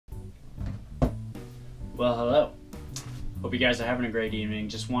Well, hello. Hope you guys are having a great evening.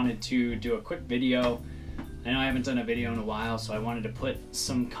 Just wanted to do a quick video. I know I haven't done a video in a while, so I wanted to put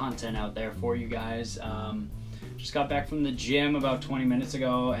some content out there for you guys. Just got back from the gym about 20 minutes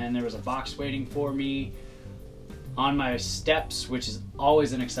ago, and there was a box waiting for me on my steps, which is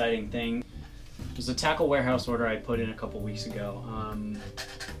always an exciting thing. It was a tackle warehouse order I put in a couple weeks ago.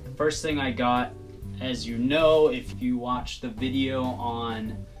 First thing I got, as you know, if you watched the video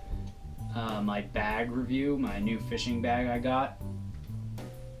on my bag review, my new fishing bag I got,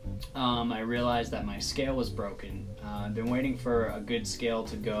 I realized that my scale was broken. I've been waiting for a good scale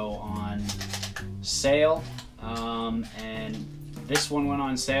to go on sale, and this one went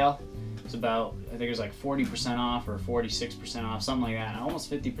on sale. It was about, I think it was like 40% off or 46% off, something like that,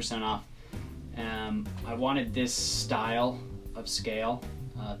 almost 50% off. I wanted this style of scale,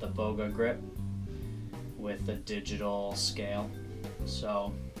 the Boga grip with the digital scale.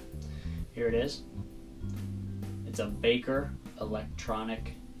 So here it is. It's a Baker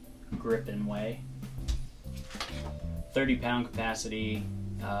electronic grip and weigh. 30-pound capacity.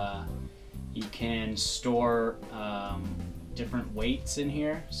 You can store different weights in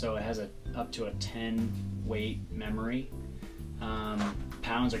here, so it has up to a 10 weight memory.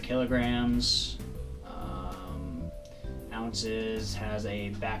 Pounds or kilograms, ounces, has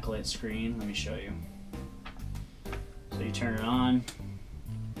a backlit screen. Let me show you. So you turn it on,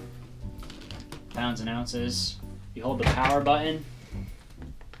 pounds and ounces. You hold the power button,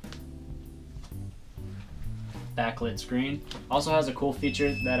 backlit screen. Also has a cool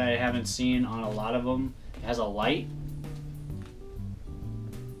feature that I haven't seen on a lot of them. It has a light.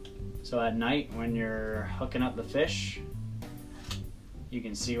 So at night when you're hooking up the fish, you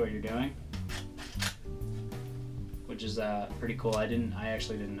can see what you're doing, which is pretty cool. I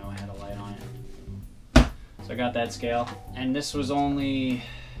actually didn't know I had a light on it. So I got that scale, and this was only,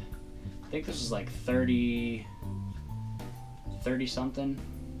 I think this was like 30 something,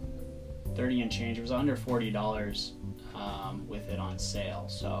 30 and change. It was under $40 with it on sale.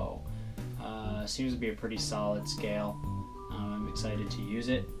 So seems to be a pretty solid scale. I'm excited to use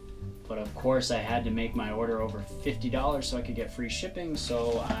it. But of course I had to make my order over $50 so I could get free shipping,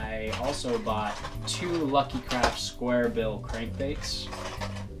 so I also bought 2 Lucky Craft square bill crankbaits.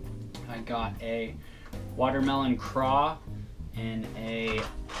 I got a watermelon craw and a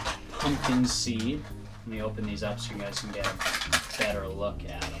pumpkin seed. Let me open these up so you guys can get a better look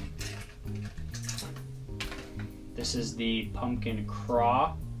at them. This is the pumpkin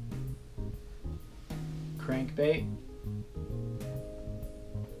craw crankbait.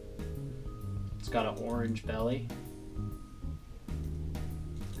 It's got an orange belly.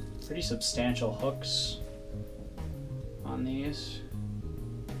 Pretty substantial hooks on these.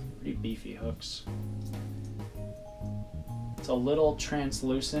 Pretty beefy hooks. It's a little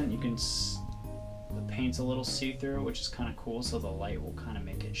translucent. You can, the paint's a little see-through, which is kind of cool, so the light will kind of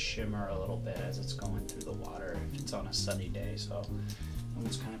make it shimmer a little bit as it's going through the water if it's on a sunny day, so that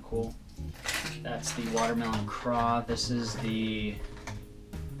one's kind of cool. That's the watermelon craw. This is the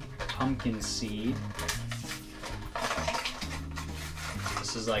pumpkin seed.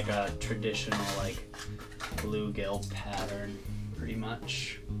 This is like a traditional like bluegill pattern, pretty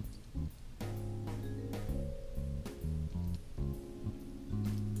much.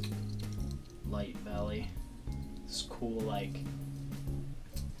 Light belly. This cool like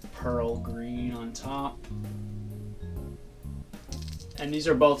pearl green on top. And these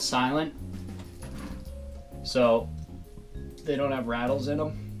are both silent, so they don't have rattles in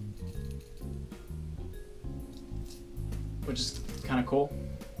them, which is kind of cool.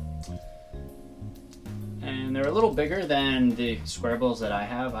 And they're a little bigger than the square bills that I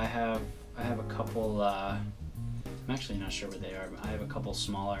have. I have a couple, I'm actually not sure what they are, but I have a couple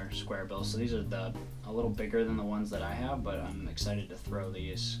smaller square bills. So these are a little bigger than the ones that I have, but I'm excited to throw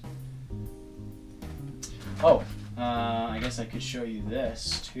these. Oh, I guess I could show you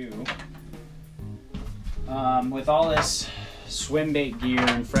this too. With all this swim bait gear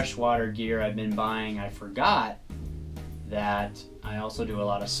and freshwater gear I've been buying, I forgot that I also do a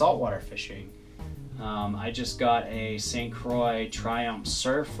lot of saltwater fishing. I just got a St. Croix Criox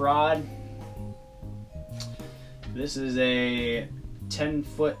Surf rod. This is a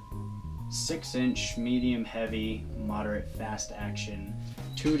 10-foot, 6-inch, medium heavy, moderate fast action,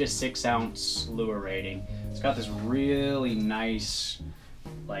 2 to 6 ounce lure rating. It's got this really nice,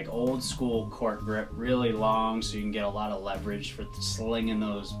 like old school cork grip, really long, so you can get a lot of leverage for slinging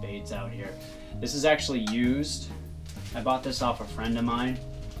those baits out here. This is actually used. I bought this off a friend of mine,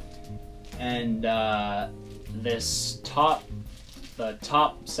 and this the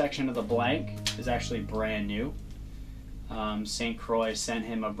top section of the blank is actually brand new. St. Croix sent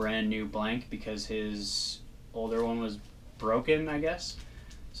him a brand new blank because his older one was broken, I guess.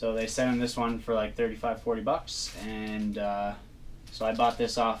 So they sent him this one for like 35, 40 bucks, and so I bought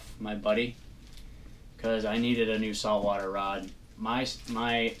this off my buddy because I needed a new saltwater rod. My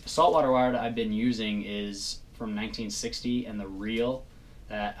saltwater rod I've been using is from 1960, and the reel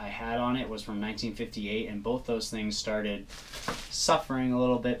that I had on it was from 1958, and both those things started suffering a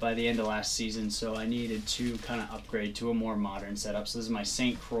little bit by the end of last season, so I needed to kind of upgrade to a more modern setup. So this is my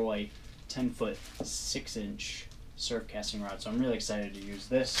St. Croix 10-foot 6-inch surf casting rod, so I'm really excited to use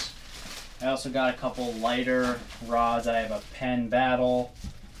this. I also got a couple lighter rods. I have a Penn Battle,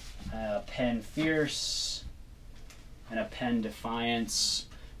 a Penn Fierce, and a Penn Defiance.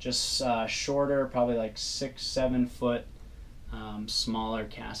 Just shorter, probably like 6-7 foot, smaller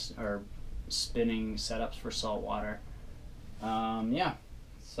cast or spinning setups for saltwater. Yeah,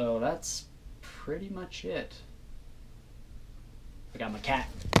 so that's pretty much it. I got my cat.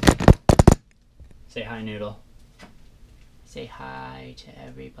 Say hi, Noodle. Say hi to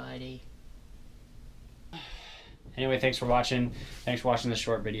everybody. Anyway, thanks for watching. Thanks for watching this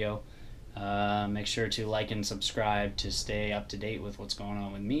short video. Make sure to like and subscribe to stay up to date with what's going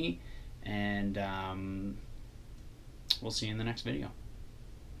on with me. And we'll see you in the next video.